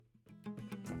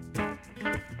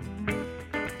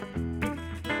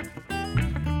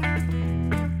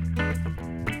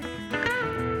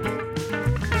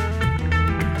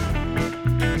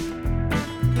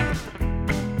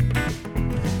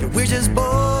just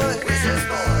boys.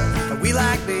 We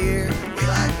like beer.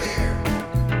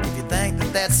 If you think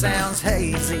that sounds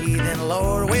hazy, then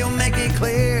Lord, we'll make it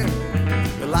clear.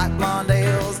 We like blonde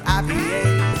ales,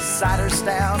 IPAs, cider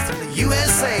stouts, in the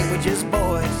USA. We're just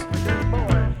boys.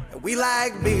 We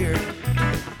like beer.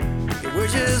 Yeah, we're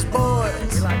just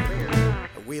boys.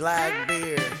 We like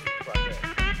beer.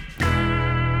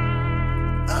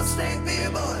 Upstate beer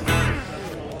boys.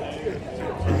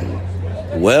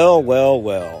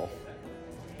 Well.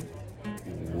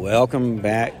 Welcome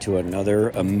back to another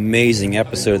amazing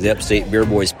episode of the Upstate Beer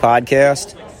Boys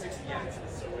podcast.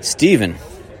 Steven,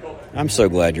 I'm so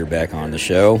glad you're back on the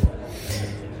show.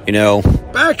 You know...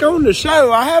 Back on the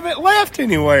show? I haven't left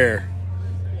anywhere.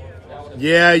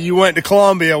 Yeah, you went to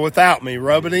Columbia without me.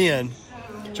 Rub it in,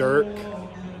 jerk.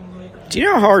 Do you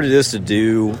know how hard it is to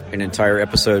do an entire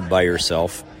episode by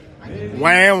yourself?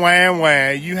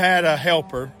 Wah. You had a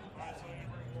helper.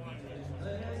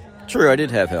 True, I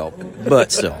did have help,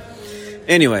 but still.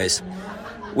 Anyways,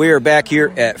 we are back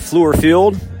here at Fluor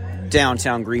Field,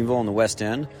 downtown Greenville in the West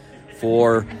End,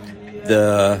 for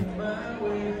the,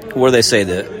 what do they say,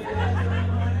 they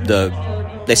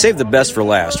saved the best for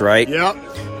last, right? Yep.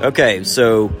 Okay,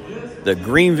 so the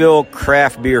Greenville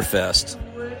Craft Beer Fest.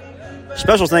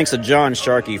 Special thanks to John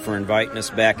Sharkey for inviting us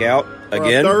back out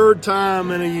again. Third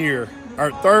time in a year,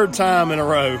 or third time in a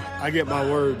row. I get my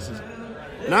words.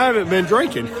 And I haven't been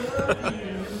drinking.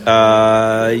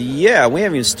 Yeah, we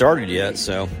haven't even started yet,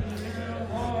 so.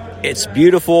 It's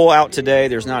beautiful out today.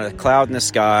 There's not a cloud in the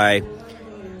sky.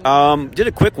 Did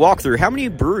a quick walkthrough. How many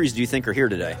breweries do you think are here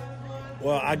today?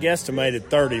 Well, I guesstimated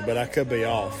 30, but I could be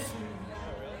off.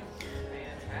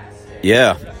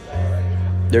 Yeah.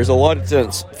 There's a lot of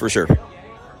tents, for sure.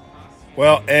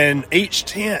 Well, and each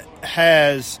tent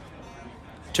has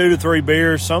 2 to 3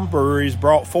 beers. Some breweries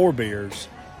brought 4 beers.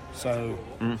 So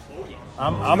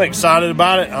I'm excited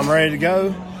about it. I'm ready to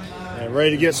go and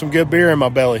ready to get some good beer in my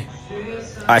belly.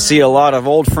 I see a lot of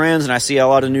old friends and I see a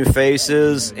lot of new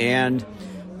faces, and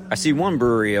I see one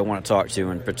brewery I want to talk to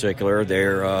in particular.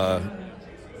 They're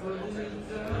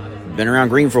been around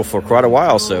Greenville for quite a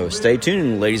while, so stay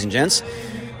tuned, ladies and gents.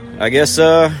 I guess,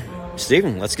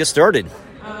 Steven, let's get started.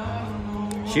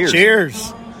 Cheers.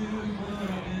 Cheers.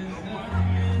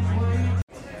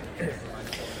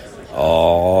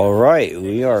 All right,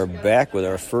 we are back with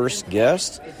our first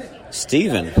guest,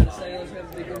 Steven.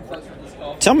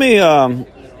 Tell me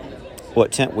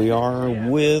what tent we are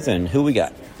with and who we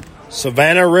got.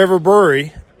 Savannah River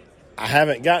Brewery. I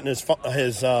haven't gotten his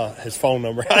phone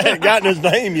number. I haven't gotten his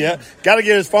name yet. Got to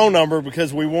get his phone number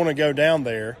because we want to go down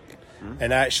there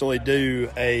and actually do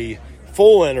a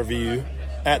full interview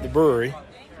at the brewery.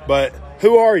 But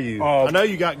who are you? I know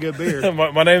you got good beer.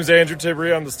 My name's Andrew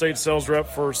Tibbery. I'm the state sales rep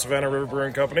for Savannah River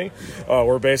Brewing Company.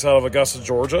 We're based out of Augusta,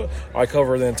 Georgia. I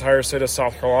cover the entire state of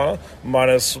South Carolina,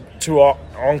 minus 2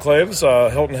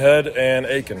 enclaves, Hilton Head and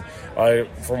Aiken.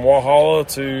 From Walhalla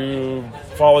to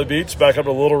Folly Beach, back up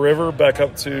to Little River, back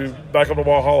up to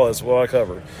Walhalla is what I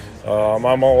cover.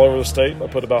 I'm all over the state. I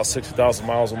put about 60,000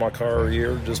 miles on my car a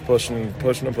year, just pushing.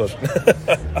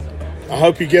 I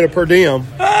hope you get a per diem.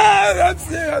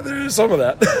 There's some of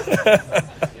that.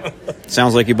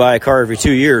 Sounds like you buy a car every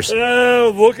 2 years.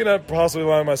 Looking at possibly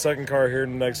buying my second car here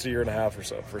in the next year and a half or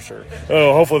so, for sure.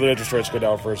 Hopefully the interest rates go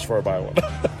down first before I buy one.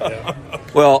 Yeah.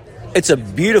 Well, it's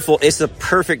the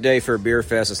perfect day for a beer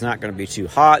fest. It's not going to be too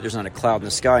hot. There's not a cloud in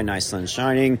the sky, nice sun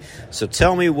shining. So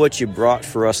tell me what you brought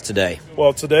for us today.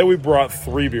 Well, today we brought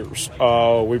 3 beers.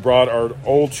 We brought our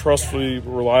old, trustfully,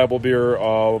 reliable beer,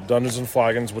 Dungeons and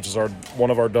Flagons, which is one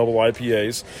of our double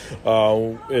IPAs.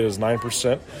 It is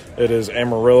 9%. It is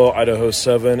Amarillo, Idaho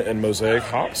 7, and Mosaic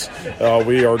hops.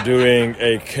 We are doing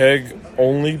a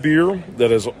keg-only beer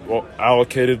that is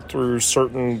allocated through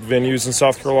certain venues in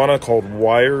South Carolina called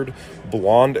Wired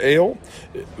Blonde Ale.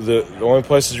 The only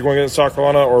places you're going to get in South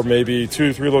Carolina are maybe 2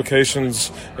 to 3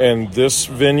 locations in this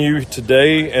venue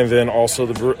today, and then also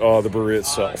the brewery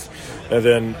itself. And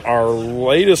then our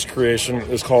latest creation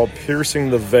is called Piercing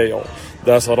the Veil.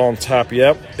 That's not on tap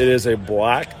yet. It is a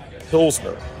black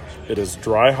Pilsner. It is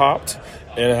dry hopped,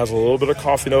 and it has a little bit of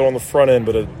coffee note on the front end,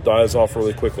 but it dies off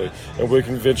really quickly. And we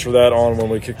can venture that on when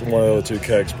we kick one of the 2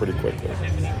 kegs pretty quickly.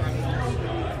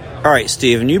 All right,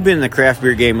 Steven, you've been in the craft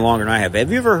beer game longer than I have.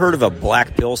 Have you ever heard of a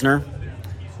black Pilsner?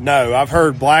 No, I've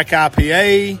heard black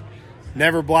IPA,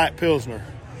 never black Pilsner.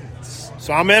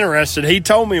 So I'm interested. He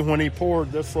told me when he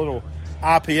poured this little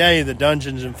IPA, the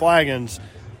Dungeons and Flagons,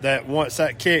 that once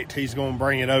that kicked, he's going to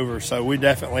bring it over. So we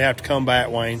definitely have to come back,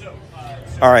 Wayne.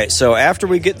 All right, so after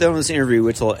we get done with this interview,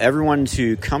 we tell everyone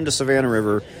to come to Savannah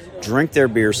River, drink their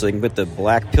beer so they can put the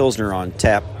black Pilsner on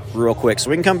tap real quick so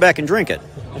we can come back and drink it.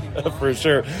 For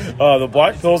sure. The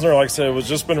Black Pilsner, like I said, was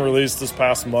just been released this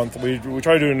past month. We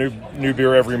try to do a new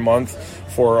beer every month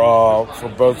for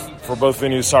both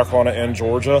venues, South Carolina and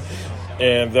Georgia.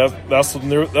 And that's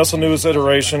the newest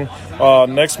iteration.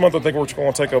 Next month, I think we're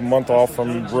going to take a month off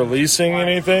from releasing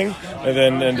anything, and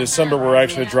then in December we're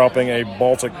actually dropping a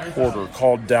Baltic Porter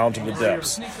called Down to the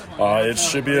Depths. It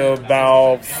should be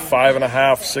about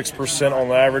 5.5-6% on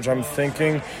the average. I'm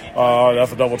thinking. I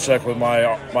have to double check with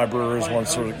my brewers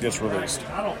once it gets released.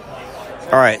 All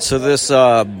right, so this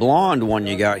blonde one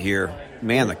you got here,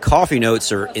 man, the coffee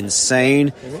notes are insane.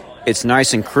 Mm-hmm. It's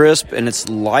nice and crisp, and it's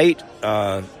light.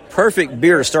 Perfect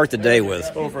beer to start the day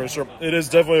with. Oh, for sure. It is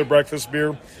definitely a breakfast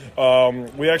beer.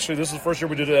 This is the first year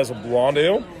we did it as a blonde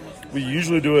ale. We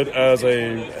usually do it as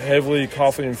a heavily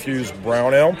coffee-infused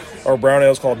brown ale. Our brown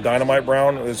ale is called Dynamite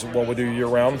Brown. It's what we do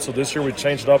year-round. So this year we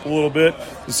changed it up a little bit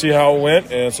to see how it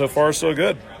went, and so far so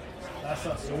good.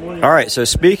 All right, so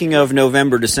speaking of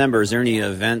November, December, is there any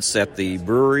events at the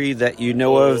brewery that you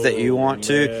know of that you want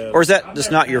to? Or is that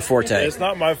just not your forte? It's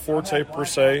not my forte per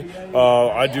se.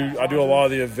 I do a lot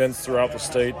of the events throughout the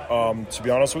state. To be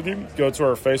honest with you, go to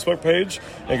our Facebook page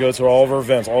and go to all of our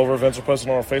events. All of our events are posted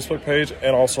on our Facebook page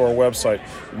and also our website.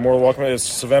 You're more welcome.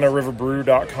 It's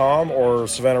SavannahRiverBrew.com or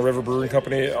Savannah River Brewing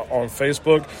Company on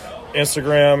Facebook.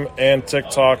 Instagram and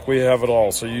TikTok, we have it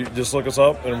all. So you just look us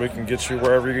up and we can get you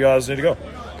wherever you guys need to go.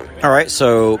 All right,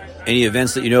 so any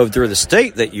events that you know of through the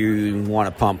state that you want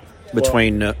to pump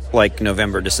between like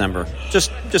November, December?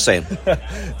 Just saying.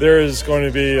 There is going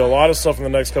to be a lot of stuff in the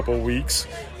next couple of weeks.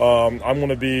 I'm going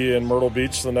to be in Myrtle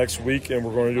Beach the next week, and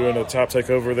we're going to do a tap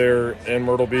takeover there in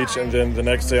Myrtle Beach. And then the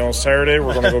next day on Saturday,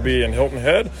 we're going to go be in Hilton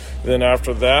Head. Then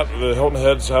after that, the Hilton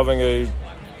Head's having a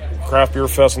Craft Beer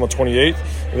Fest on the 28th.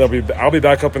 And I'll be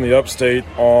back up in the upstate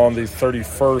on the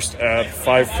 31st at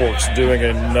Five Forks doing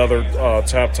another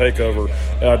tap takeover.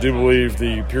 And I do believe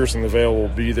the Pearson the Vale will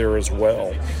be there as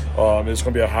well. It's going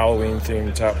to be a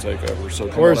Halloween-themed tap takeover. So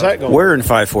where's that going? Where in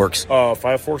Five Forks?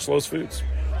 Five Forks Lowe's Foods.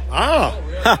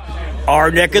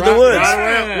 Our neck of the woods.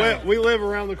 Right around, we live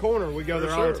around the corner. We go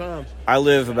there all the time. I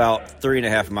live about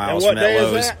 3.5 miles from that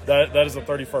Lowe's. That is the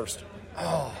 31st.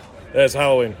 Oh. Yeah, it's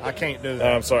Halloween. I can't do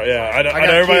that. I'm sorry. Yeah, I know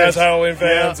everybody has Halloween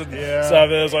fans and stuff.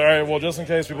 And it's like, all right, well, just in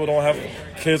case people don't have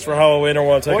kids for Halloween or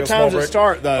want to take a small break. What time does it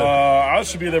start, though? I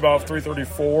should be there about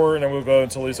 3:34, and then we'll go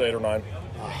until at least 8 or 9.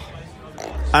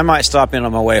 I might stop in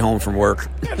on my way home from work.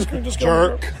 Just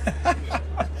jerk.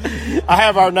 I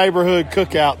have our neighborhood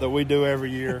cookout that we do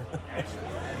every year.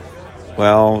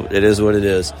 Well, it is what it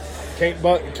is.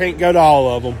 Can't go to all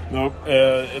of them. Nope.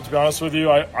 To be honest with you,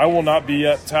 I will not be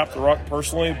at Tap the Rock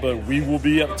personally, but we will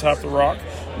be at Tap the Rock.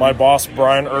 My boss,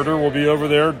 Brian Erder, will be over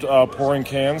there pouring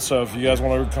cans. So if you guys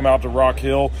want to come out to Rock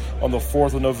Hill on the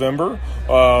 4th of November,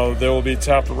 there will be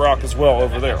Tap the Rock as well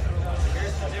over there.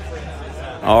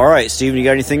 All right, Steven, you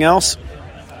got anything else?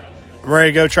 I'm ready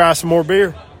to go try some more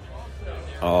beer.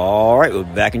 All right, we'll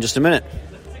be back in just a minute.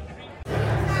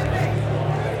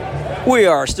 We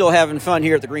are still having fun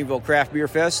here at the Greenville Craft Beer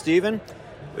Fest, Steven.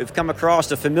 We've come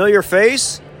across a familiar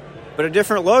face, but a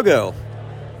different logo.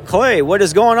 Clay, what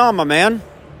is going on, my man?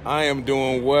 I am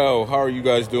doing well. How are you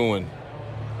guys doing?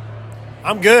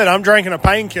 I'm good. I'm drinking a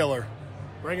painkiller.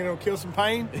 Reckon it'll kill some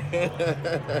pain?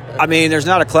 I mean, there's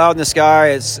not a cloud in the sky.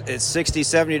 It's 60,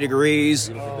 70 degrees.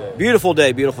 Beautiful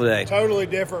day, beautiful day. Totally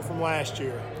different from last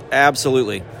year.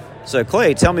 Absolutely. So,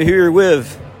 Clay, tell me who you're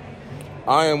with.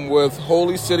 I am with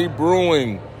Holy City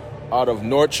Brewing out of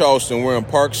North Charleston. We're in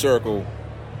Park Circle.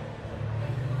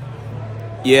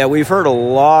 Yeah, we've heard a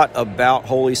lot about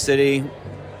Holy City.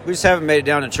 We just haven't made it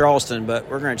down to Charleston, but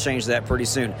we're going to change that pretty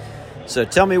soon. So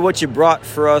tell me what you brought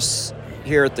for us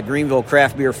here at the Greenville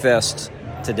Craft Beer Fest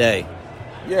today.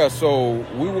 Yeah, so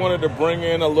we wanted to bring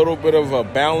in a little bit of a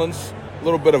balance, a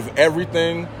little bit of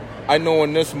everything. I know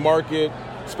in this market,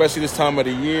 especially this time of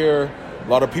the year, a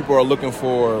lot of people are looking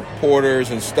for porters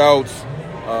and stouts.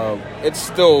 It's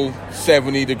still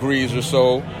 70 degrees or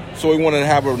so we wanted to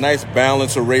have a nice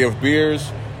balanced array of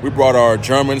beers. We brought our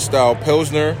German-style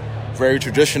Pilsner, very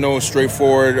traditional,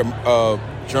 straightforward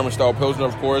German-style Pilsner,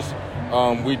 of course.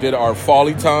 We did our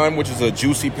Folly Time, which is a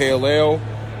juicy pale ale.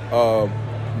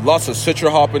 Lots of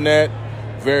citra hop in that,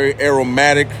 very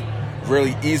aromatic,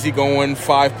 really easygoing,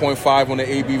 5.5 on the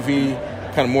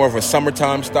ABV, kind of more of a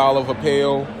summertime style of a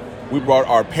pale. We brought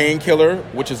our Painkiller,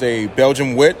 which is a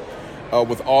Belgian wit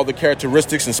with all the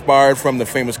characteristics inspired from the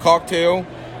famous cocktail.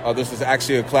 This is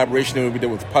actually a collaboration that we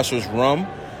did with Pusser's Rum.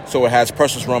 So it has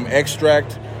Pusser's Rum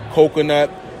extract,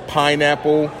 coconut,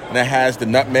 pineapple, and it has the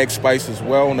nutmeg spice as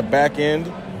well on the back end.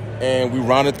 And we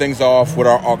rounded things off with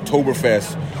our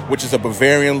Oktoberfest, which is a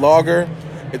Bavarian lager.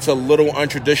 It's a little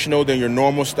untraditional than your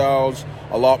normal styles,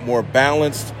 a lot more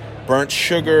balanced, burnt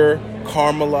sugar,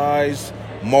 caramelized,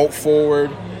 malt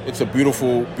forward. It's a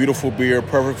beautiful, beautiful beer,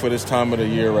 perfect for this time of the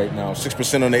year right now.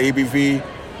 6% on the ABV.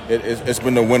 It's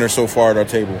been the winner so far at our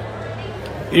table.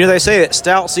 You know, they say that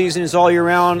stout season is all year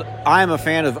round. I am a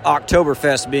fan of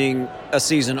Oktoberfest being a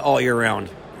season all year round.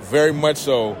 Very much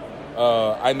so.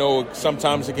 I know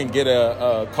sometimes it can get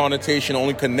a connotation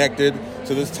only connected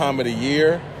to this time of the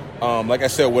year. Like I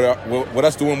said, with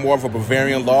us doing more of a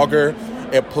Bavarian lager,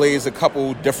 it plays a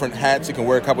couple different hats. You can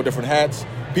wear a couple different hats.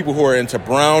 People who are into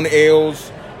brown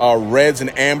ales, reds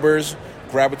and ambers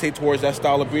gravitate towards that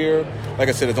style of beer. Like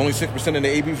I said, it's only 6% in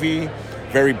the ABV.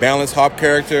 Very balanced hop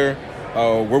character.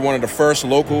 We're one of the first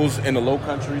locals in the Low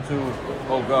Country to.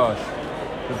 Oh gosh,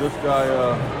 did this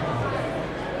guy?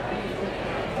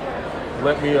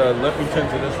 Let me tend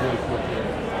to this really quick.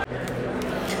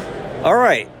 All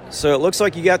right, so it looks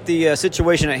like you got the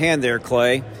situation at hand there,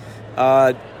 Clay.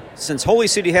 Since Holy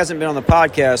City hasn't been on the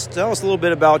podcast, tell us a little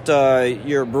bit about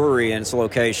your brewery and its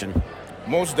location.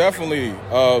 Most definitely.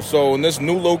 So in this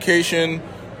new location,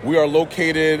 we are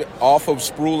located off of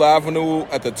Sproul Avenue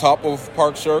at the top of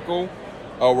Park Circle.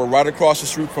 We're right across the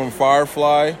street from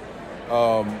Firefly.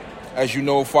 As you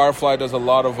know, Firefly does a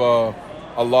lot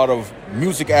of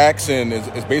music acts and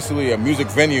is basically a music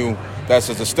venue that's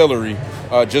a distillery.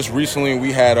 Just recently,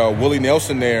 we had Willie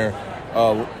Nelson there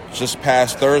just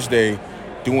past Thursday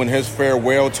doing his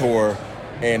farewell tour,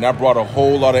 and that brought a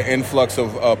whole lot of influx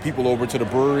of people over to the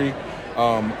brewery.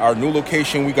 Our new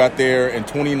location, we got there in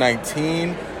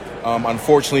 2019.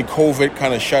 Unfortunately, COVID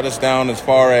kind of shut us down as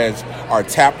far as our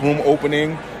tap room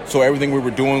opening. So everything we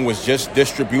were doing was just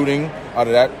distributing out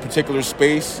of that particular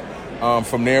space.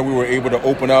 From there, we were able to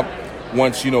open up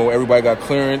once, everybody got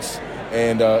clearance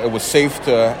and it was safe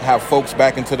to have folks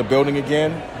back into the building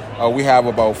again. We have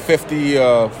about 50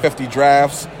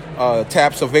 drafts,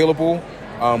 taps available.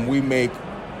 We make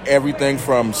everything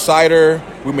from cider.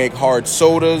 We make hard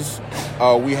sodas.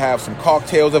 We have some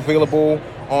cocktails available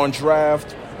on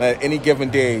draft. At any given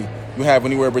day, you have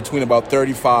anywhere between about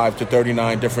 35 to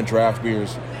 39 different draft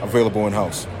beers available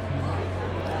in-house.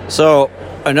 So,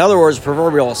 in other words,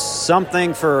 proverbial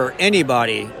something for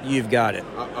anybody, you've got it.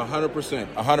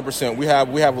 100%. We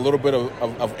have a little bit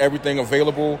of everything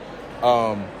available.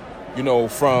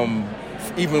 From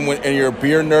even when in your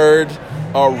beer nerd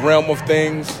realm of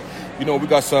things, we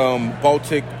got some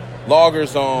Baltic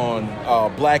lagers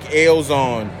on, black ales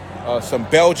on, some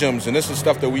Belgiums, and this is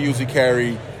stuff that we usually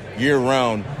carry year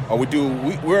round.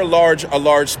 We're a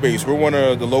large space. We're one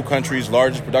of the Low Country's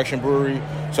largest production brewery,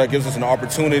 so that gives us an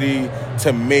opportunity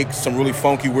to make some really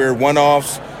funky, weird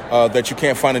one-offs that you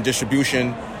can't find in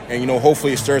distribution, and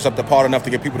hopefully it stirs up the pot enough to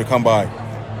get people to come by.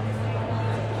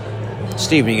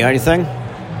 Steven, you got anything?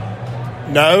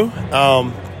 No.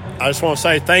 I just want to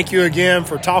say thank you again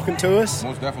for talking to us.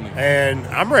 Most definitely. And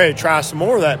I'm ready to try some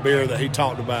more of that beer that he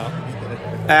talked about.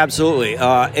 Absolutely.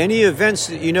 Any events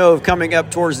that you know of coming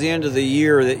up towards the end of the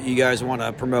year that you guys want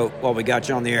to promote while we got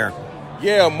you on the air?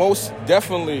 Yeah, most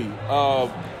definitely.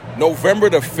 November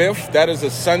the 5th, that is a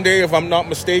Sunday if I'm not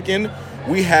mistaken,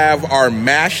 we have our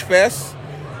Mash Fest.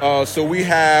 So we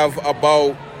have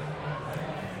about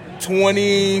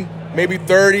 20, maybe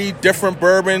 30 different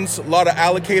bourbons, a lot of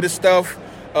allocated stuff.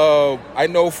 I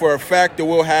know for a fact that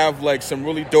we'll have some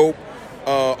really dope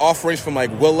offerings from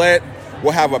Willette.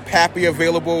 We'll have a Pappy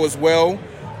available as well.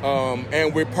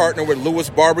 And we're partnered with Lewis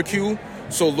Barbecue.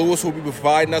 So Lewis will be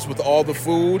providing us with all the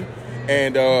food.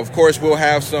 And, of course, we'll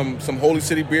have some Holy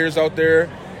City beers out there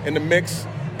in the mix.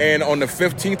 And on the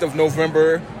 15th of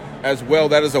November as well,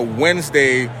 that is a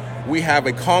Wednesday, we have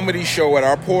a comedy show at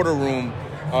our Porter Room.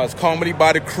 It's Comedy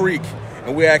by the Creek.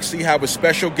 And we actually have a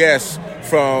special guest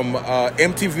from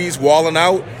MTV's Wallin'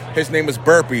 Out. His name is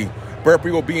Burpee.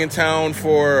 Burpee will be in town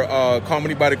for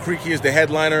Comedy by the Creek. He is the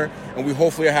headliner, and we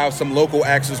hopefully have some local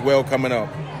acts as well coming up.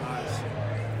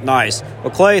 Nice.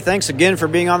 Well, Clay, thanks again for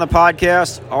being on the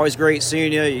podcast. Always great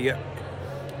seeing you.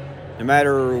 No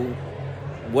matter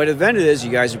what event it is,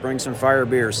 you guys bring some fire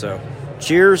beer. So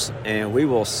cheers, and we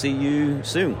will see you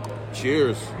soon.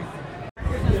 Cheers.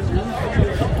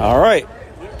 All right.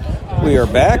 We are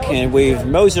back, and we've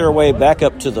moseyed our way back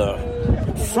up to the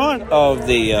front of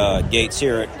the gates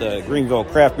here at the Greenville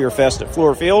Craft Beer Fest at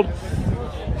Fluor Field.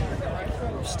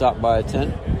 Stopped by a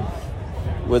tent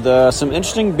with some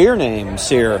interesting beer names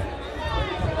here.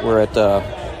 We're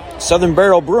at Southern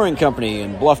Barrel Brewing Company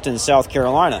in Bluffton, South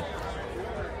Carolina.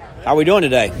 How are we doing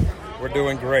today? We're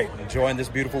doing great. Enjoying this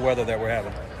beautiful weather that we're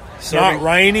having. It's not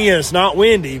rainy and it's not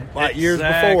windy like years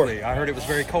before. I heard it was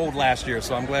very cold last year,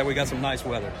 so I'm glad we got some nice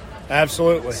weather.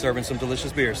 Absolutely. Serving some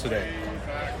delicious beers today.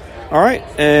 All right.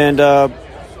 And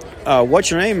what's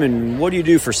your name and what do you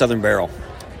do for Southern Barrel?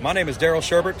 My name is Daryl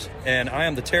Sherbert, and I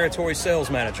am the Territory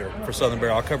Sales Manager for Southern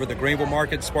Barrel. I cover the Greenville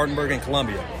market, Spartanburg, and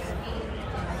Columbia.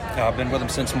 I've been with them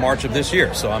since March of this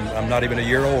year, so I'm not even a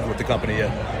year old with the company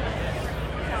yet.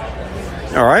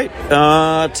 All right.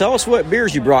 Tell us what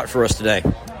beers you brought for us today.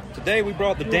 Today we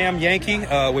brought the Damn Yankee,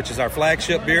 which is our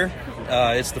flagship beer.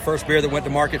 It's the first beer that went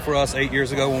to market for us 8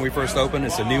 years ago when we first opened.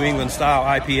 It's a New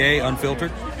England-style IPA,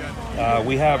 unfiltered.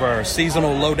 We have our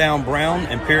seasonal Lowdown Brown,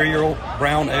 Imperial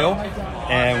Brown Ale,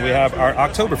 and we have our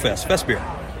Oktoberfest Fest beer.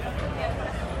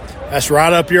 That's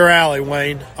right up your alley,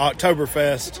 Wayne.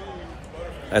 Oktoberfest.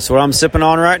 That's what I'm sipping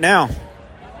on right now.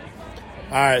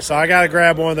 All right, so I got to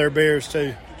grab one of their beers,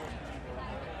 too.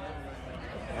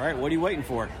 All right, what are you waiting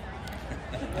for?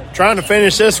 Trying to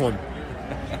finish this one.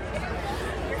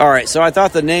 All right, so I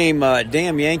thought the name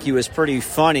Damn Yankee was pretty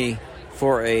funny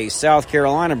for a South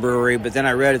Carolina brewery, but then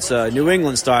I read it's a New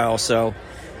England style, so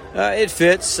it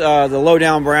fits. The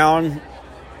Lowdown Brown,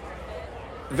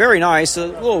 very nice. A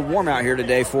little warm out here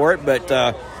today for it, but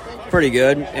pretty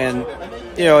good. And,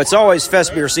 you know, it's always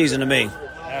fest beer season to me.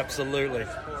 Absolutely.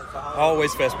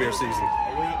 Always fest beer season.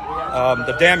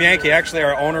 The Damn Yankee, actually,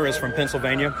 our owner is from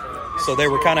Pennsylvania, so they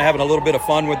were kind of having a little bit of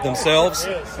fun with themselves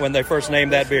when they first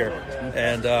named that beer.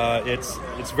 And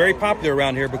it's very popular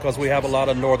around here because we have a lot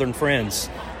of northern friends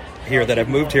here that have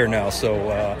moved here now. So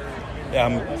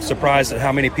I'm surprised at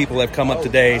how many people have come up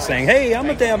today saying, hey, I'm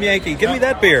a Damn Yankee, give me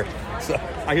that beer. So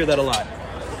I hear that a lot.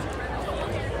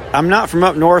 I'm not from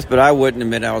up north, but I wouldn't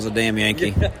admit I was a Damn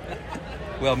Yankee.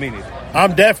 Well, me neither.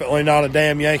 I'm definitely not a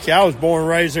damn Yankee. I was born and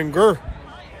raised in Gurr.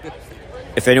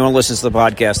 If anyone listens to the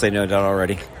podcast, they know that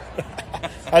already.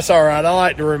 That's all right. I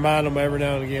like to remind them every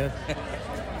now and again.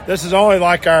 This is only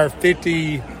like our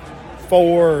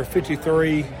 54 or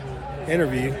 53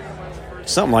 interview.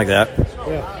 Something like that.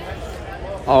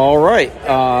 Yeah. All right.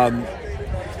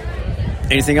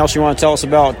 Anything else you want to tell us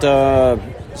about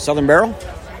Southern Barrel?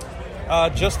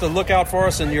 Just to look out for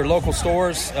us in your local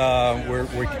stores.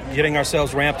 We're getting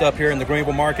ourselves ramped up here in the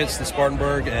Greenville markets, the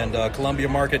Spartanburg and Columbia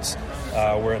markets.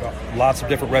 We're at lots of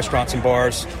different restaurants and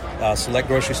bars, select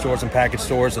grocery stores and package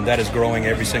stores, and that is growing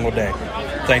every single day.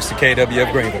 Thanks to KW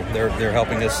of Greenville. They're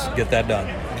helping us get that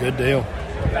done. Good deal.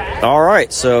 All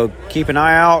right, so keep an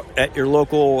eye out at your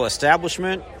local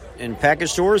establishment and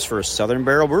package stores for Southern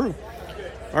Barrel Brew.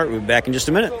 All right, we'll be back in just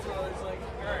a minute.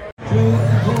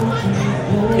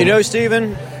 You know,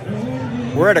 Stephen,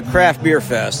 we're at a craft beer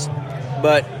fest,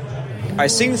 but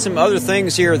I've seen some other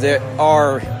things here that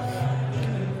are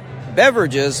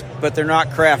beverages, but they're not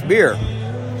craft beer.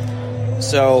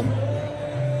 So,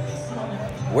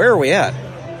 where are we at?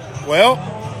 Well,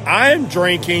 I am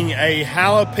drinking a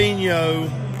jalapeno.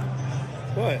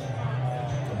 What?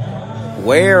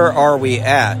 Where are we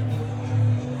at?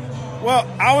 Well,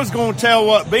 I was going to tell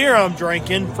what beer I'm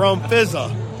drinking from Fizza.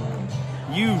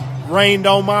 You rained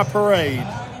on my parade.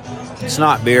 It's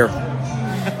not beer.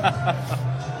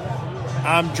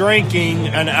 I'm drinking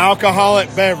an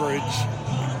alcoholic beverage,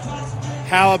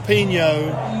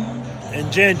 jalapeno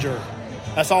and ginger.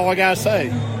 That's all I got to say.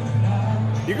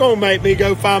 You're going to make me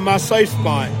go find my safe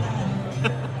spot.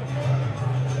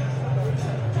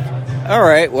 All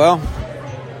right, well,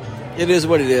 it is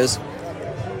what it is.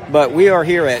 But we are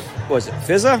here at, was it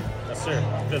Fizza? Yes, sir.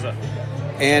 Fizza.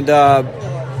 And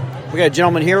we got a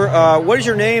gentleman here. What is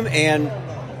your name? And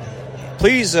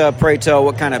please, pray tell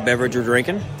what kind of beverage you're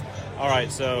drinking. All right,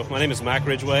 so my name is Mac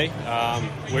Ridgway.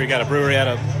 We got a brewery out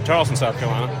of Charleston, South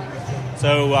Carolina.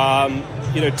 So,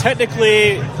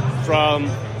 technically from,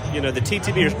 the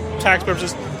TTB or tax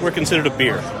purposes, we're considered a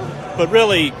beer. But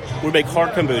really, we make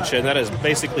hard kombucha, and that is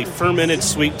basically fermented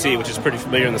sweet tea, which is pretty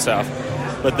familiar in the South.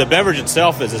 But the beverage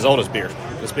itself is as old as beer.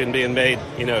 It's been being made,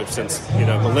 since,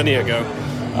 millennia ago.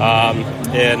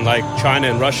 In like China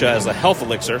and Russia as a health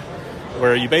elixir,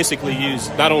 where you basically use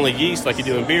not only yeast like you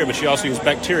do in beer, but you also use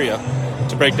bacteria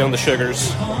to break down the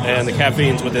sugars and the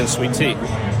caffeines within sweet tea.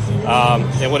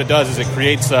 And what it does is it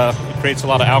creates a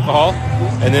lot of alcohol,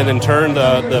 and then in turn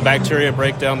the bacteria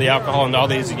break down the alcohol into all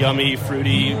these yummy,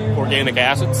 fruity, organic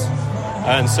acids.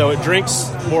 And so it drinks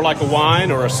more like a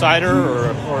wine or a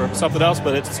cider or something else,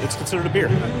 but it's considered a beer.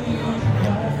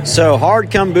 So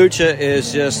hard kombucha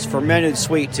is just fermented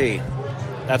sweet tea.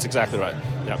 That's exactly right.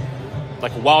 Yeah,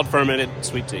 like wild fermented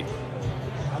sweet tea.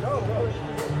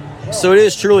 So it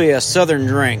is truly a southern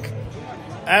drink.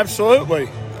 Absolutely.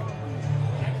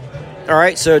 All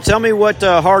right, so tell me what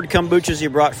hard kombuchas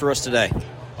you brought for us today.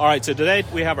 All right, so today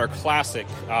we have our classic.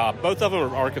 Both of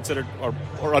them are considered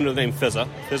or under the name Fizza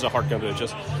hard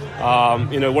kombuchas.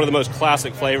 One of the most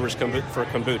classic flavors for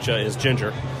kombucha is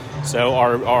ginger. So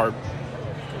our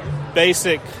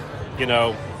basic,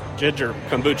 ginger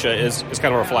kombucha is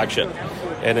kind of our flagship,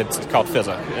 and it's called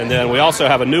Fizza. And then we also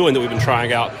have a new one that we've been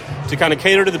trying out to kind of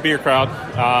cater to the beer crowd,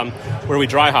 where we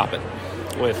dry hop it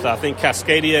with, I think,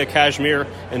 Cascadia, Cashmere,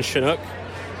 and Chinook.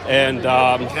 And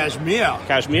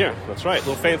Cashmere, that's right, a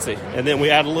little fancy. And then we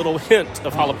add a little hint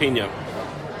of jalapeno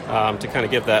to kind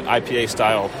of give that IPA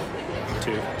style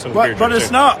to some beer. But it's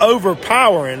not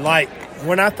overpowering. Like,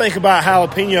 when I think about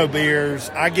jalapeno beers,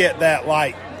 I get that,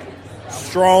 like,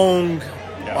 strong,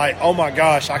 like, oh my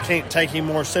gosh, I can't take any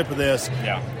more sip of this.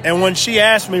 Yeah. And when she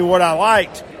asked me what I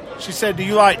liked, she said, do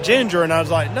you like ginger? And I was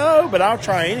like, no, but I'll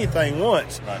try anything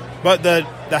once. Right. But the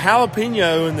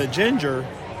jalapeno and the ginger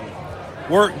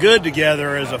work good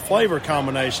together as a flavor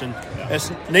combination.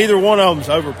 It's neither one of them's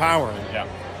overpowering. Yeah.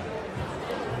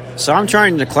 So I'm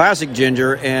trying the classic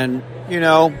ginger, and,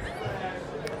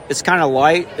 it's kind of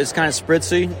light. It's kind of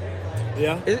spritzy.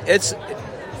 Yeah. It's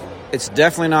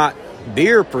definitely not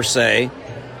beer per se,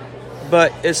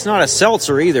 but it's not a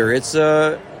seltzer either. It's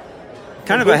a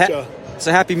kind of it's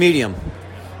a happy medium.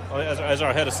 As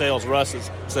our head of sales, Russ,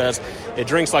 says, it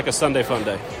drinks like a Sunday fun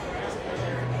day.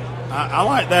 I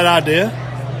like that idea.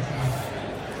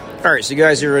 All right, so you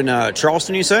guys are in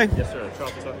Charleston, you say? Yes, sir.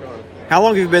 Charleston, South Carolina. How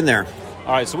long have you been there?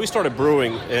 All right, so we started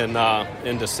brewing in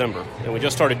December, and we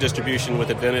just started distribution with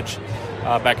Advantage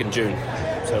back in June.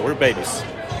 So we're babies.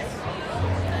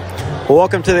 Well,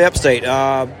 welcome to the Upstate.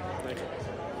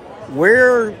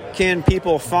 Where can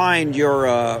people find your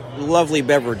lovely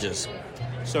beverages?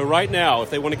 So right now, if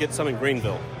they want to get some in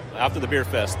Greenville, after the Beer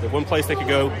Fest, the one place they could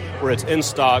go where it's in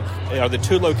stock are the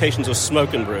two locations of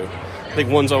Smoke and Brew. I think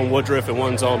one's on Woodruff and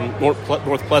one's on North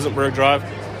Pleasantburg Drive.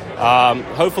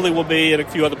 Hopefully we'll be at a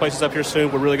few other places up here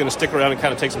soon. We're really going to stick around and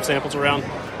kind of take some samples around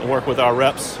and work with our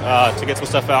reps to get some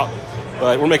stuff out.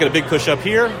 But we're making a big push up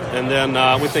here, and then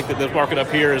we think that the market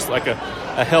up here is like a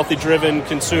healthy-driven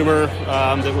consumer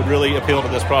that would really appeal to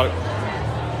this product.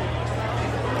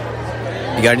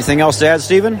 You got anything else to add,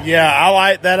 Stephen? Yeah, I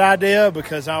like that idea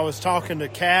because I was talking to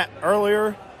Kat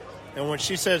earlier, and when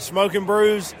she said Smoke and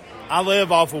Brews, I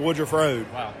live off of Woodruff Road.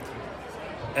 Wow.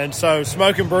 And so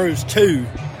Smoke and Brews 2,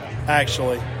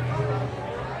 actually.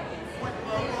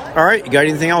 All right, you got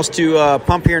anything else to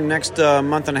pump here in the next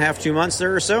month and a half, 2 months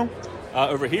there or so?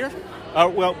 Over here?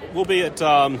 Well, we'll be at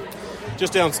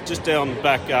just down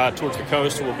back towards the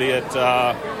coast. We'll be at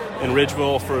in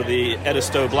Ridgeville for the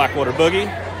Edisto Blackwater Boogie,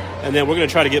 and then we're going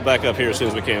to try to get back up here as soon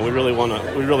as we can. We really want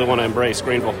to embrace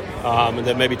Greenville, and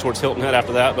then maybe towards Hilton Head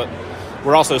after that. But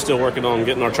we're also still working on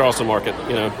getting our Charleston market,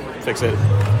 fixated.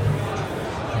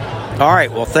 All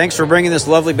right. Well, thanks for bringing this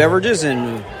lovely beverages,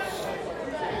 and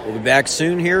we'll be back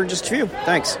soon here in just a few.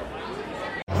 Thanks.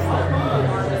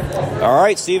 All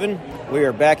right, Stephen. We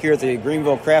are back here at the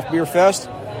Greenville Craft Beer Fest.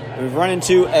 We've run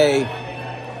into a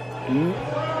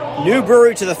new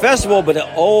brewery to the festival, but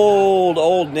an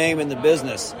old name in the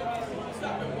business.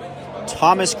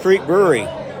 Thomas Creek Brewery.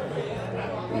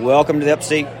 Welcome to the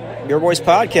Upstate Beer Boys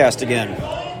podcast again.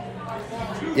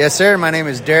 Yes, sir. My name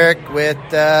is Derek with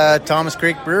Thomas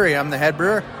Creek Brewery. I'm the head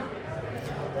brewer.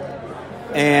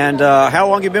 And how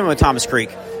long have you been with Thomas Creek?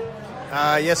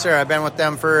 Yes, sir. I've been with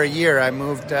them for a year. I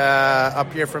moved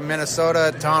up here from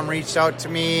Minnesota. Tom reached out to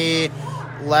me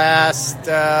last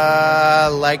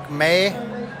May.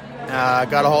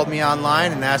 Got a hold of me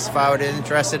online and asked if I was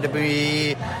interested to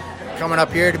be coming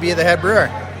up here to be the head brewer.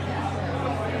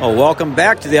 Well, welcome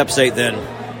back to the Upstate then.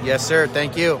 Yes, sir.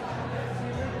 Thank you.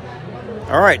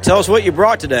 All right. Tell us what you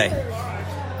brought today.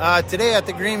 Today at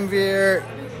the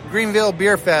Greenville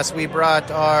Beer Fest, we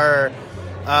brought our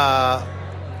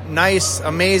nice,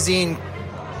 amazing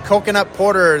coconut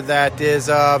porter that is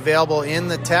available in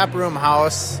the taproom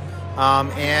house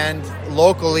and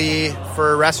locally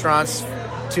for restaurants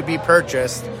to be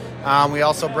purchased. We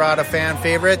also brought a fan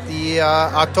favorite, the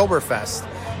Oktoberfest.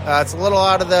 It's a little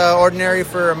out of the ordinary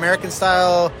for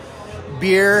American-style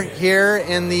beer here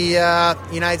in the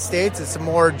United States. It's a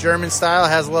more German style. It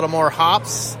has a little more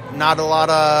hops, not a lot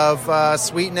of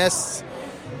sweetness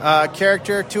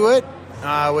character to it.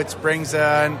 Which brings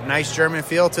a nice German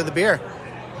feel to the beer.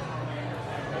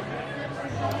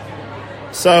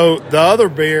 So the other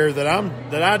beer that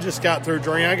I just got through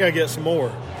drinking, I gotta get some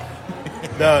more.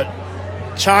 The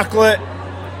chocolate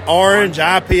orange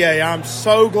IPA. I'm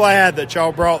so glad that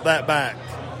y'all brought that back.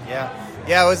 Yeah,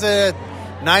 it was a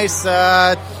nice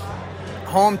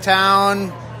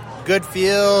hometown, good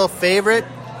feel favorite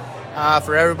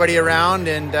for everybody around,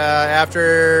 and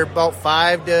after about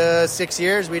 5 to 6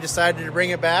 years, we decided to bring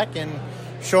it back and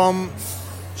show them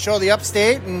show the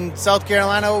upstate and South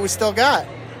Carolina what we still got.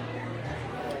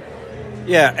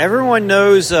 Yeah, everyone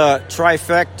knows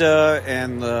Trifecta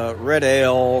and the Red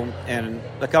Ale and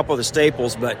a couple of the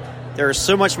staples, but there's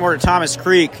so much more to Thomas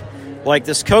Creek, like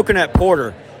this coconut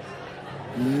porter.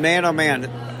 Man, oh man,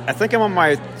 I think I'm on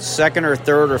my second or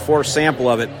third or fourth sample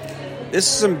of it. This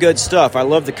is some good stuff. I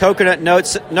love the coconut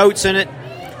notes in it.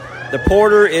 The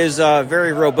porter is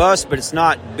very robust, but it's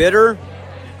not bitter.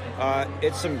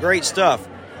 It's some great stuff.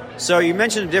 So you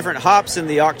mentioned the different hops in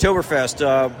the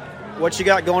Oktoberfest. What you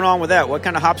got going on with that? What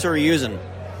kind of hops are you using? In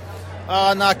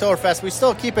the Oktoberfest, we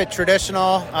still keep it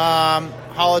traditional.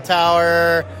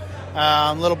 Hallertauer,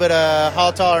 a little bit of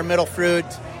Hallertauer middle fruit.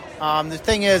 The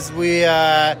thing is, we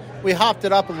hopped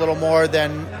it up a little more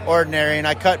than ordinary, and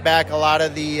I cut back a lot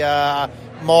of the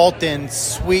malt and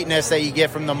sweetness that you get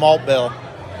from the malt bill.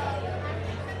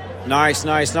 Nice.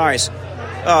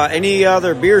 Any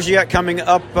other beers you got coming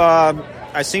up?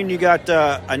 I seen you got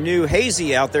a new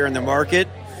hazy out there in the market.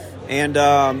 And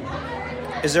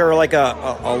is there like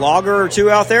a lager or two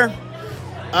out there?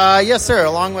 Yes, sir.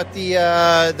 Along with the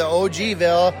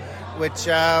OGville, which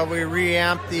we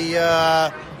reamped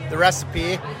the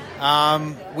recipe.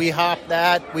 We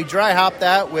dry hop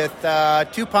that with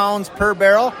 2 pounds per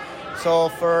barrel. So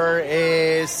for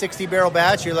a 60 barrel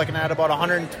batch, you're looking at about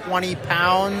 120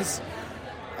 pounds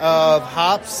of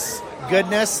hops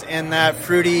goodness in that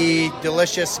fruity,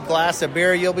 delicious glass of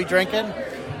beer you'll be drinking.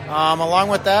 Along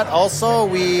with that, also,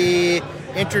 we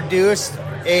introduced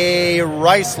a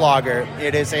rice lager.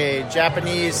 It is a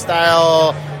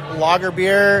Japanese-style lager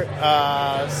beer,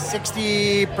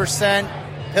 60%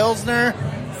 Pilsner,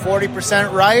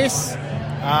 40% rice.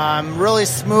 Really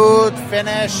smooth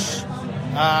finish,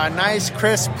 nice,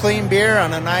 crisp, clean beer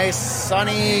on a nice,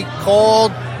 sunny,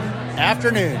 cold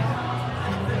afternoon.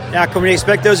 Now, can we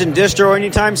expect those in distro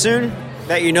anytime soon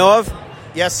that you know of?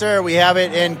 Yes, sir. We have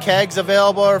it in kegs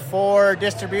available for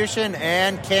distribution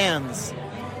and cans.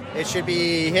 It should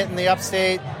be hitting the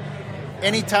upstate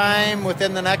anytime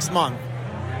within the next month.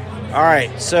 All right.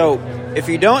 So if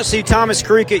you don't see Thomas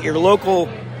Creek at your local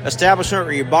establishment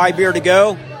where you buy beer to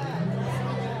go,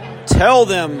 tell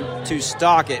them to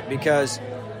stock it, because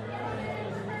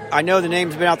I know the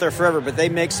name's been out there forever, but they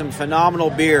make some phenomenal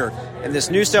beer. And this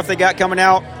new stuff they got coming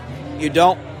out, you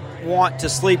don't want to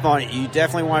sleep on it. You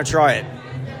definitely want to try it.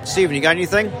 Steven, you got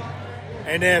anything?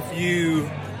 And if you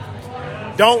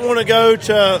don't want to go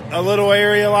to a little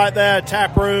area like that, a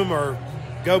tap room, or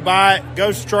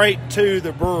go straight to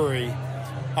the brewery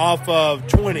off of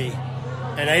 20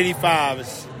 and 85.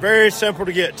 It's very simple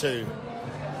to get to.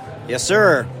 Yes,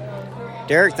 sir.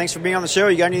 Derek, thanks for being on the show.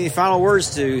 You got any final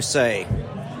words to say?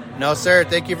 No, sir.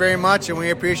 Thank you very much, and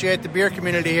we appreciate the beer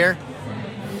community here.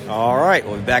 All right.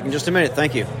 We'll be back in just a minute.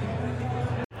 Thank you.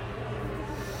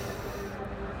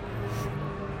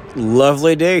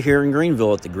 Lovely day here in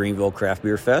Greenville at the Greenville Craft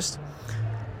Beer Fest.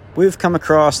 We've come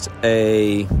across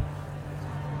a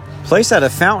place at a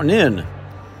Fountain Inn,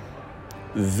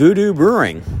 Voodoo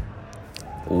Brewing.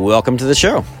 Welcome to the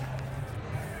show.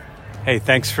 Hey,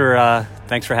 thanks for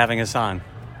having us on.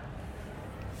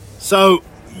 So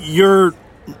you're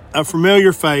a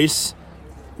familiar face.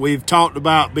 We've talked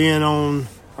about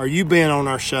you being on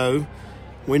our show.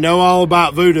 We know all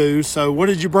about Voodoo. So what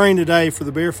did you bring today for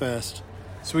the Beer Fest?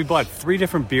 So we bought 3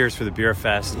 different beers for the Beer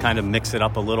Fest, kind of mix it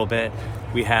up a little bit.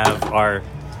 We have our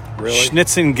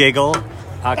Schnitzengiggle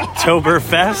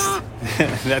Oktoberfest.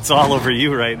 That's all over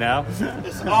you right now.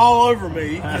 It's all over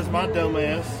me because my dumb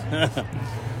ass.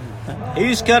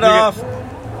 He's cut off.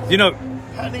 You know,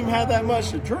 I didn't even have that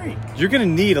much to drink. You're going to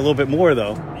need a little bit more,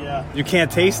 though. Yeah. You can't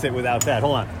taste it without that.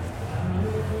 Hold on.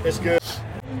 It's good.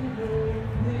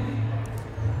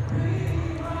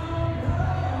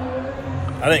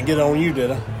 I didn't get on you, did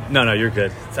I? No, you're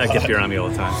good. I get beer on me all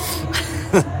the time.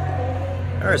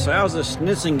 All right, so how's the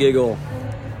Schnitzengiggle?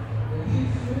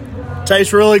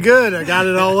 Tastes really good. I got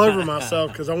it all over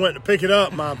myself because I went to pick it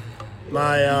up. My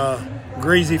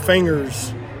greasy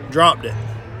fingers dropped it.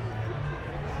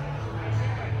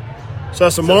 So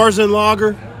it's a Marzen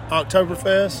Lager,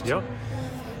 Oktoberfest. Yep.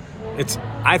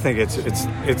 I think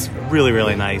it's really,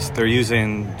 really nice. They're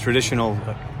using traditional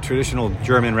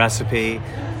German recipe.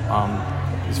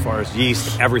 As far as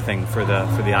yeast, everything for the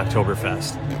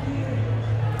Oktoberfest.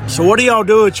 So what do y'all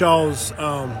do at y'all's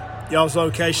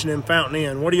location in Fountain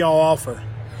Inn? What do y'all offer?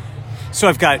 So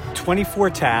I've got 24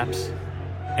 taps,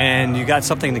 and you got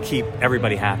something to keep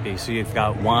everybody happy. So you've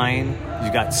got wine,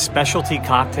 you've got specialty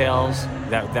cocktails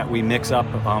that we mix up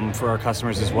for our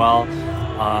customers as well.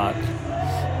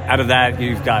 Out of that,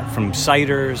 you've got from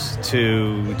ciders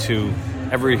to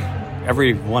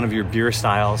every one of your beer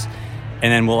styles.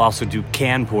 And then we'll also do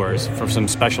can pours for some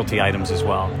specialty items as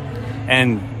well.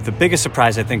 And the biggest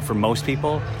surprise, I think, for most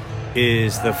people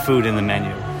is the food in the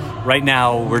menu. Right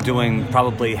now, we're doing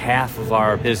probably half of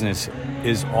our business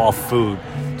is all food,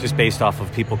 just based off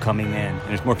of people coming in. And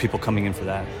there's more people coming in for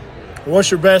that.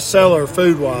 What's your best seller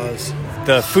food-wise?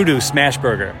 The Voodoo Smash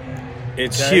Burger.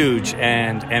 It's huge,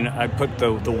 and I put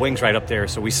the wings right up there.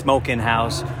 So we smoke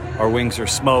in-house. Our wings are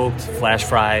smoked,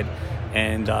 flash-fried,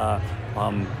 and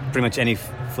pretty much any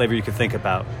flavor you could think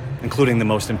about, including the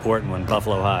most important one,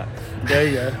 Buffalo Hot. There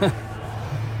you go.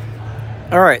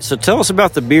 All right, so tell us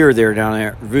about the beer there down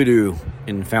there, Voodoo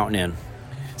in Fountain Inn.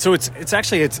 So it's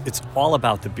actually all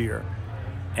about the beer,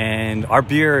 and our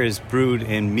beer is brewed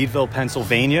in Meadville,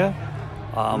 Pennsylvania,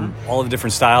 all of the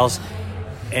different styles,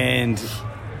 and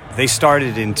they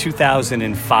started in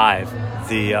 2005.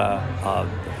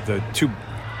 The two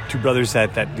brothers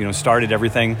that started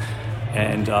everything,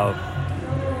 and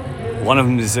one of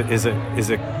them is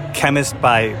a chemist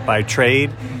by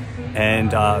trade,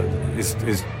 and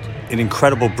is an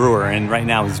incredible brewer. And right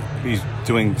now he's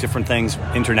doing different things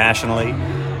internationally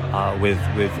with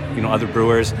other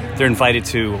brewers. They're invited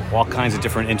to all kinds of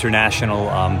different international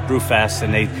brew fests,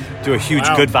 and they do a huge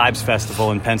Good Vibes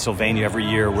Festival in Pennsylvania every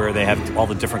year where they have all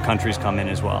the different countries come in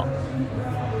as well.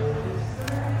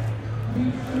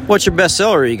 What's your best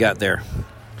seller you got there?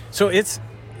 So it's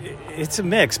a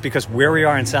mix, because where we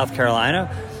are in South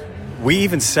Carolina, we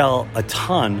even sell a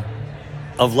ton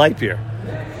of light beer.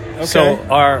 Okay. So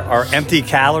our empty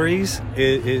calories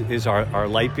is our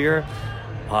light beer.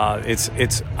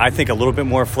 It's I think a little bit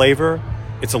more flavor.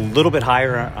 It's a little bit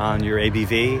higher on your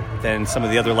ABV than some of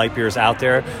the other light beers out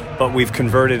there, but we've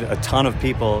converted a ton of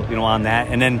people, on that,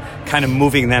 and then kind of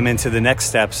moving them into the next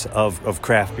steps of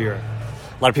craft beer.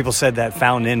 A lot of people said that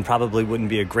Fountain Inn probably wouldn't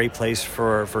be a great place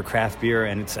for craft beer,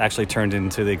 and it's actually turned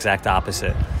into the exact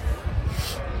opposite.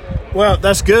 Well,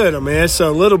 that's good. I mean, it's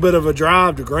a little bit of a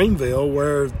drive to Greenville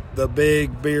where the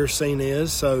big beer scene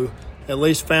is, so at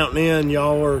least Fountain Inn,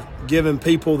 y'all are giving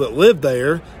people that live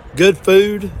there good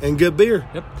food and good beer.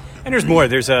 Yep. And there's more.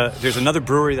 There's another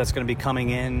brewery that's going to be coming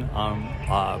in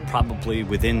probably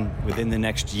within the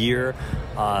next year.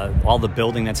 All the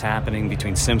building that's happening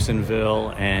between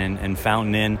Simpsonville and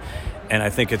Fountain Inn, and I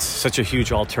think it's such a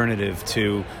huge alternative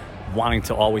to wanting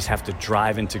to always have to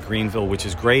drive into Greenville, which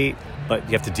is great, but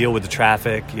you have to deal with the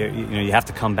traffic. You have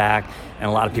to come back, and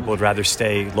a lot of people would rather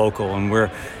stay local.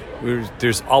 And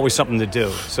there's always something to do.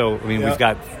 So We've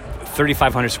got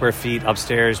 3,500 square feet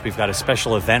upstairs. We've got a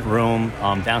special event room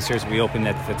downstairs. We open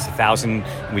that's 1,000.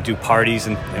 And we do parties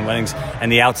and weddings, and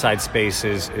the outside space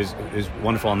is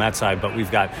wonderful on that side. But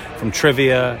we've got from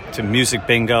trivia to music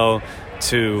bingo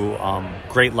to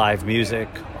great live music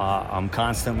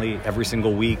constantly every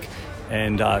single week,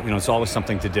 and it's always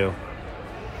something to do.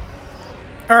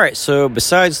 All right, so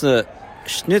besides the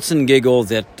schnitzengiggle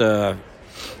that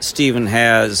Stephen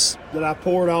has that I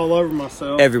poured all over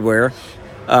myself everywhere,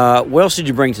 what else did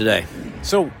you bring today?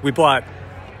 So we bought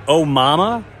Oh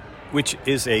Mama, which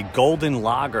is a golden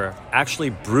lager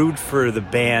actually brewed for the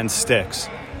band Styx.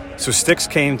 So Styx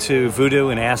came to Voodoo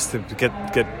and asked to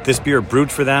get this beer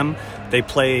brewed for them. They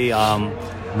play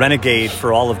Renegade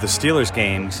for all of the Steelers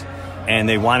games, and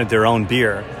they wanted their own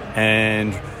beer.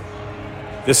 And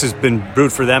this has been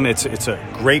brewed for them. It's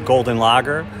a great golden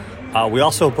lager. We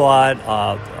also bought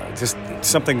just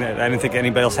something that I didn't think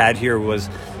anybody else had here, was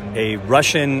a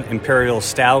Russian Imperial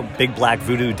Stout, Big Black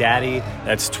Voodoo Daddy.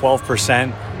 That's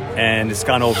 12%, and it's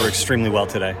gone over extremely well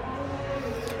today.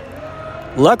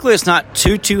 Luckily, it's not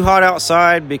too hot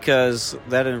outside, because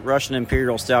that Russian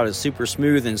Imperial Stout is super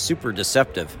smooth and super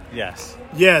deceptive. Yes.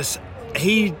 Yes,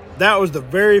 that was the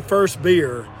very first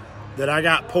beer that I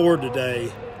got poured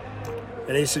today,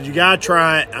 and he said, you got to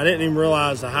try it. I didn't even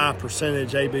realize the high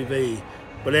percentage ABV,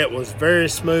 but it was very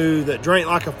smooth. It drank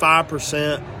like a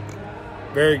 5%.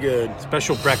 Very good.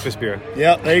 Special breakfast beer.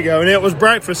 Yep, there you go. And it was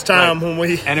breakfast time when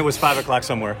we... And it was 5 o'clock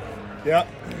somewhere. Yep.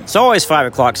 It's always 5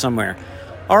 o'clock somewhere.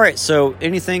 All right, so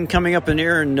anything coming up in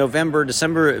here in November,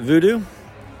 December at Voodoo?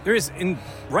 There is,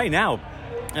 right now,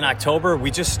 in October,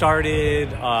 we just started,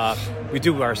 we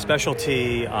do our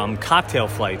specialty cocktail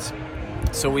flights.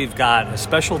 So we've got a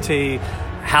specialty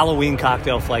Halloween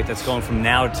cocktail flight that's going from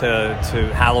now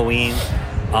to Halloween.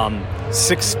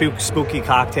 6 spooky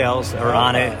cocktails are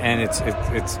on it, and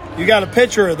it's you got a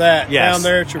picture of that down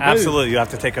there at your booth. Absolutely. You have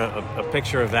to take a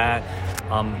picture of that.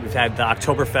 We've had the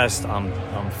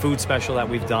Oktoberfest food special that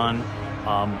we've done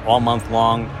all month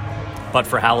long, but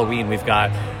for Halloween we've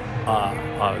got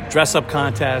a dress-up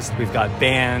contest, we've got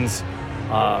bands,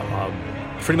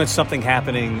 pretty much something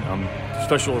happening.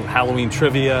 Special Halloween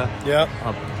trivia. Yep.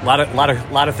 A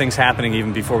lot of things happening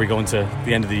even before we go into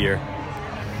the end of the year.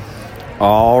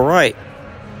 All right.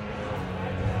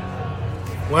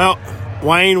 Well,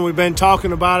 Wayne, we've been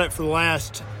talking about it for the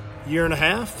last year and a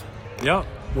half. Yep.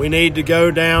 We need to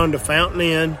go down to Fountain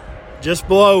Inn, just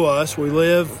below us. You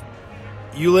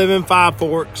live in Five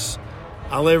Forks.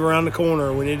 I live around the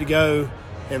corner. We need to go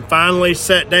and finally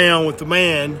sit down with the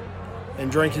man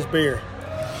and drink his beer.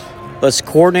 Let's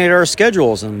coordinate our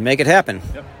schedules and make it happen.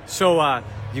 Yep. So,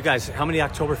 you guys, how many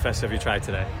Oktoberfests have you tried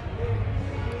today?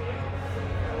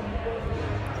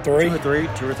 3. 2 or 3.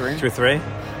 2 or 3. 2 or 3? Okay.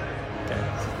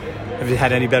 Have you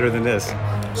had any better than this?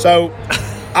 So,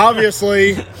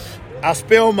 obviously, I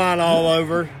spilled mine all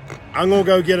over. I'm going to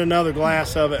go get another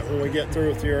glass of it when we get through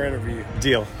with your interview.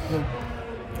 Deal.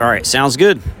 All right, sounds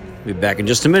good. We'll be back in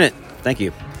just a minute. Thank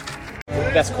you.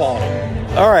 Best quality.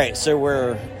 All right, so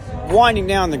we're winding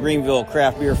down the Greenville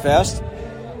Craft Beer Fest,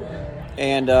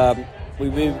 and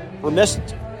we'd be remiss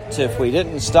if we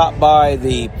didn't stop by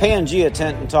the Pangaea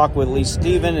tent and talk with at least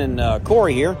Steven and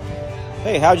Corey here.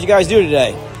 Hey, how'd you guys do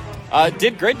today?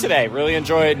 Did great today. Really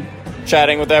enjoyed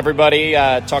chatting with everybody,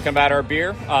 talking about our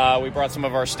beer. We brought some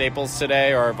of our staples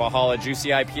today, our Valhalla Juicy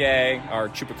IPA, our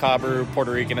Chupacabra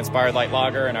Puerto Rican-inspired light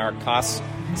lager, and our Kos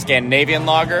Scandinavian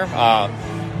lager.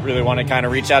 Really want to kind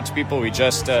of reach out to people. We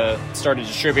just started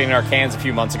distributing our cans a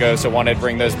few months ago, so wanted to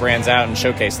bring those brands out and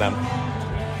showcase them.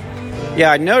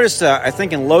 Yeah, I noticed, I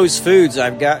think in Lowe's Foods,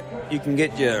 you can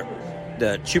get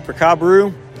the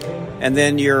Chupacabra and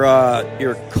then your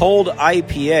cold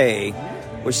IPA,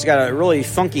 which has got a really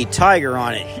funky tiger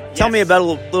on it. Yes. Tell me about a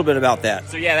little bit about that.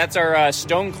 So yeah, that's our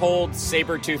Stone Cold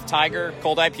Saber-Tooth Tiger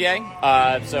cold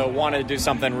IPA. So wanted to do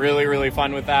something really, really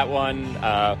fun with that one.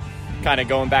 Kind of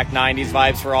going back 90s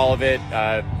vibes for all of it.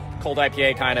 Cold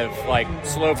IPA, kind of like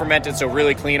slow fermented, so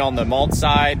really clean on the malt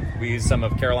side. We use some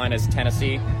of Carolina's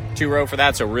Tennessee 2-row for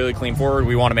that, so really clean forward.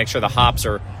 We want to make sure the hops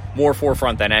are more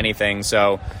forefront than anything.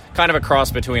 So kind of a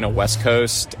cross between a West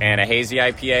Coast and a hazy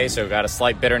IPA. So got a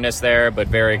slight bitterness there, but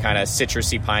very kind of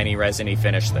citrusy, piney, resiny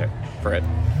finish there for it.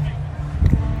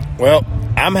 Well,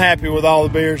 I'm happy with all the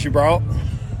beers you brought.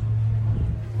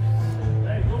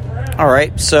 All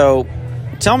right, so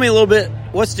tell me a little bit,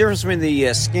 what's the difference between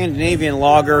the Scandinavian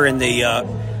lager and the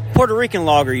Puerto Rican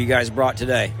lager you guys brought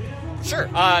today? Sure.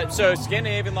 So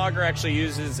Scandinavian lager actually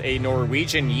uses a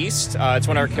Norwegian yeast. It's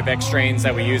one of our Quebec strains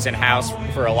that we use in-house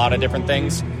for a lot of different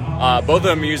things. Both of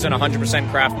them using 100%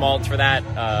 craft malt for that.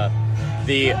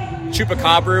 The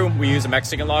Chupacabra, we use a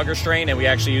Mexican lager strain, and we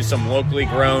actually use some locally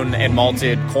grown and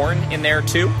malted corn in there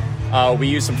too. We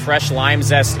use some fresh lime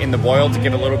zest in the boil to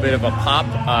give a little bit of a pop,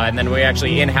 and then we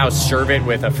actually in-house serve it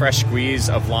with a fresh squeeze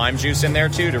of lime juice in there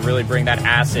too to really bring that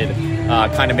acid,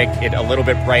 kind of make it a little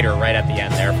bit brighter right at the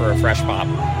end there for a fresh pop.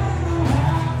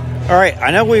 All right,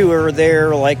 I know we were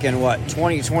there like in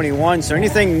 2021, so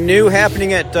anything new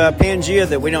happening at Pangaea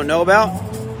that we don't know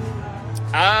about?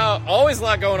 Always a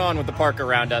lot going on with the park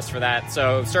around us for that.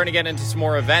 So starting to get into some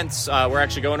more events. We're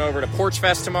actually going over to Porch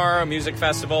Fest tomorrow, music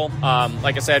festival.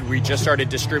 Like I said, we just started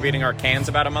distributing our cans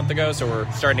about a month ago, so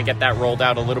we're starting to get that rolled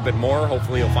out a little bit more.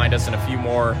 Hopefully you'll find us in a few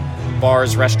more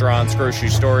bars, restaurants, grocery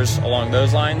stores along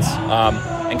those lines,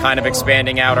 and kind of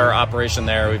expanding out our operation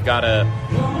there. We've got a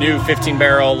new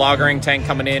 15-barrel lagering tank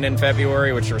coming in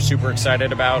February, which we're super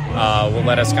excited about. Will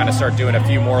let us kind of start doing a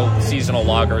few more seasonal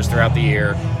lagers throughout the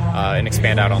year. And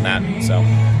expand out on that. So,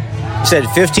 you said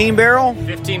 15-barrel?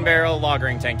 15-barrel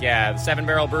lagering tank, yeah.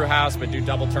 7-barrel brew house, but do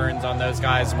double turns on those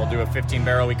guys, and we'll do a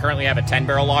 15-barrel. We currently have a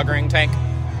 10-barrel lagering tank,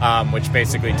 which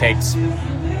basically takes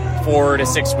 4 to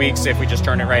 6 weeks if we just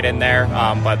turn it right in there.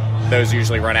 But those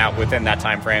usually run out within that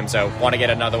time frame. So, want to get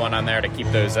another one on there to keep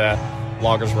those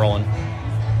lagers rolling.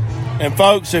 And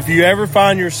folks, if you ever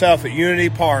find yourself at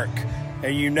Unity Park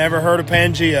and you never heard of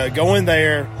Pangaea, go in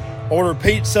there, order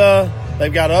pizza.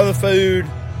 They've got other food,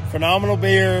 phenomenal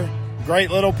beer,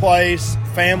 great little place,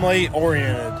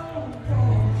 family-oriented.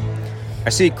 I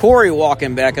see Corey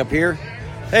walking back up here.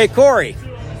 Hey, Corey.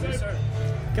 Yes, sir.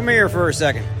 Come here for a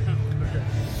second.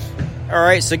 All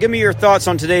right, so give me your thoughts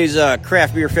on today's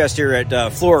Craft Beer Fest here at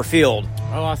Fluor Field.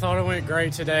 Oh, I thought it went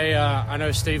great today. I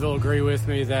know Steve will agree with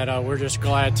me that we're just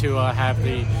glad to have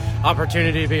the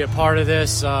opportunity to be a part of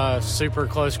this super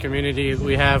close community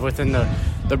we have within the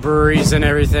breweries and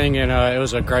everything, and it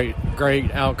was a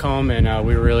great outcome, and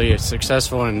we were really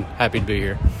successful and happy to be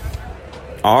here.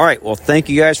 All right, well, thank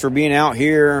you guys for being out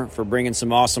here, for bringing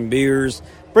some awesome beers,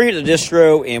 bringing it to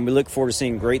distro, and we look forward to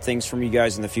seeing great things from you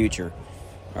guys in the future.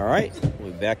 All right,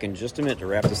 we'll be back in just a minute to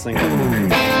wrap this thing up.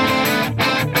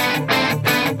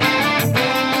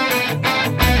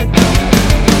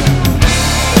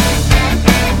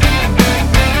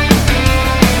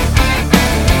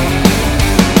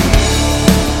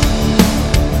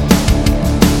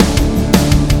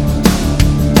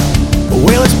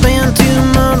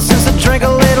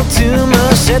 too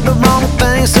much, said the wrong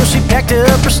thing, so she packed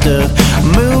up her stuff.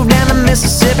 Moved down to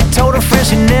Mississippi, told her friend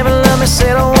she never loved me,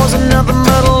 said I was another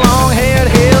but a long-haired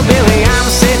hillbilly. I'm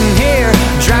sitting here,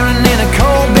 drowning in a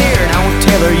cold beer, and I won't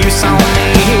tell her you saw me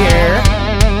here.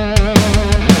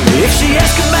 If she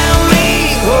asks about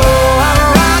me, whoa, I'm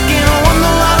rockin', I won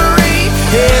the lottery.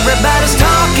 Everybody's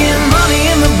talking, money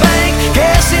in the bank,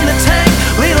 gas in the tank,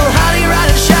 little hottie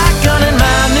riding shotgun in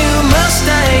my new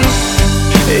Mustang.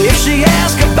 If she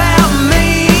asks about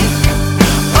me,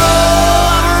 oh,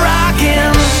 I'm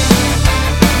rockin'.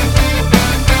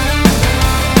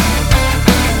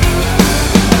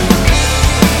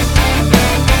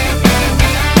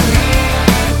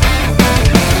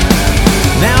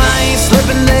 Now I ain't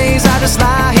slipping days, I just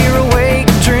lie here awake,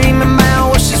 dreaming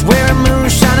about what she's wearing,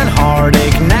 moonshine and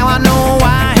heartache. Now I know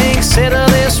why Hank said of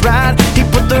this ride, he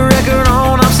put the record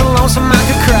on, I'm so lonesome I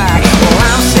could cry. Well,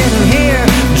 I'm sitting here,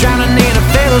 drowning in a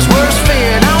feather's worst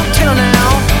fear, don't tell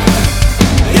now.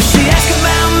 If she asks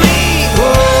about me, whoa,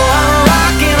 I'm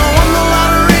rockin', I won the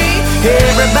lottery.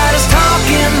 Everybody's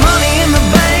talking, money in the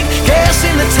bank, gas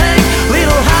in the tank,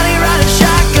 little hottie riding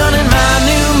shotgun in my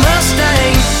new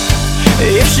Mustang.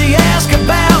 If she asks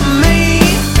about me,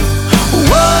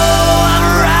 whoa, I'm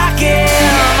rockin'.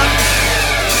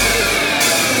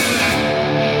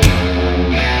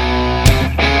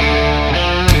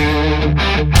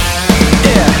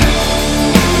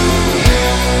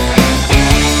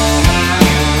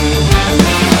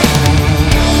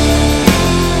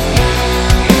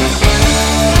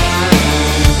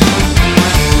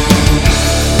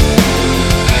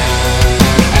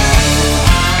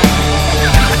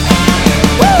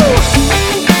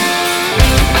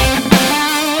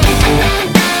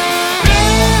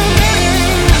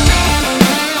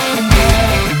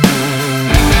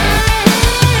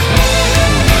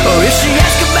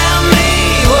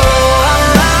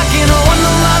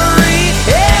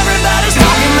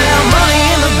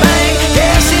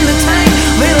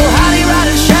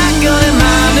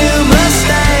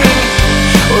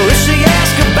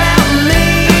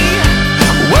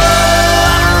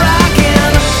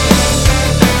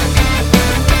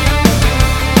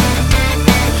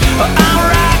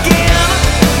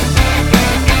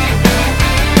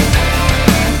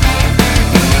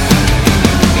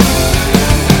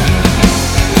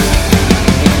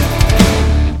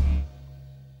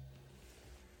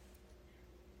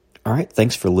 All right,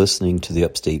 thanks for listening to the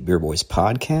Upstate Beer Boys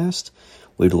podcast.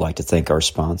 We'd like to thank our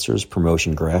sponsors,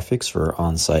 Promotion Graphics, for our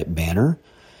on-site banner.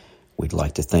 We'd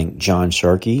like to thank John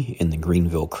Sharkey in the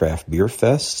Greenville Craft Beer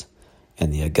Fest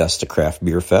and the Augusta Craft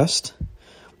Beer Fest.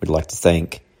 We'd like to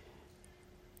thank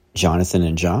Jonathan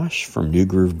and Josh from New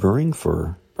Groove Brewing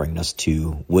for bringing us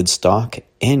to Woodstock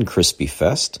and Crispy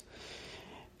Fest.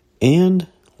 And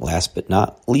last but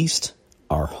not least,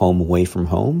 our home away from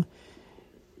home,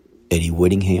 Eddie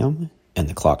Whittingham and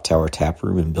the Clock Tower Tap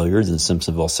Room and Billiards in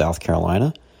Simpsonville, South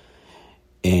Carolina,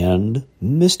 and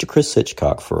Mr. Chris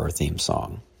Hitchcock for our theme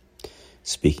song.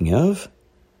 Speaking of,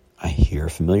 I hear a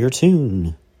familiar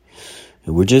tune.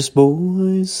 We're just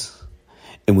boys,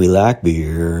 and we like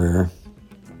beer.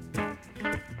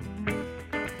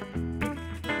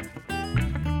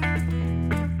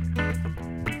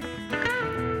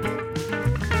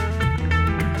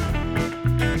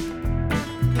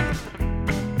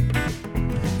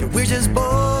 We're just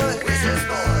boys,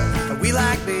 and we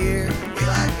like beer,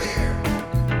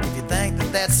 If you think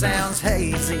that sounds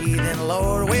hazy, then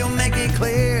Lord, we'll make it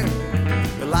clear.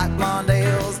 We like blonde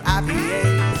ales,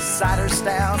 IPAs, cider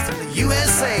stouts, in the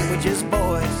USA, we're just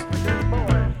boys,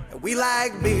 and we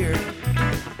like beer.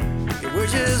 Yeah, we're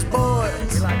just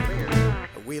boys,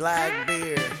 and we like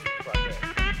beer.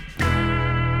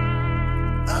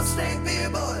 Upstate Beer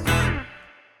Boys.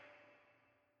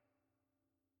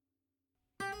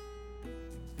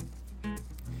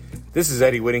 This is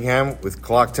Eddie Whittingham with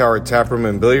Clock Tower Taproom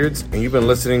and Billiards, and you've been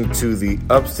listening to the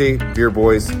Upstate Beer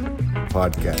Boys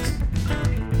podcast.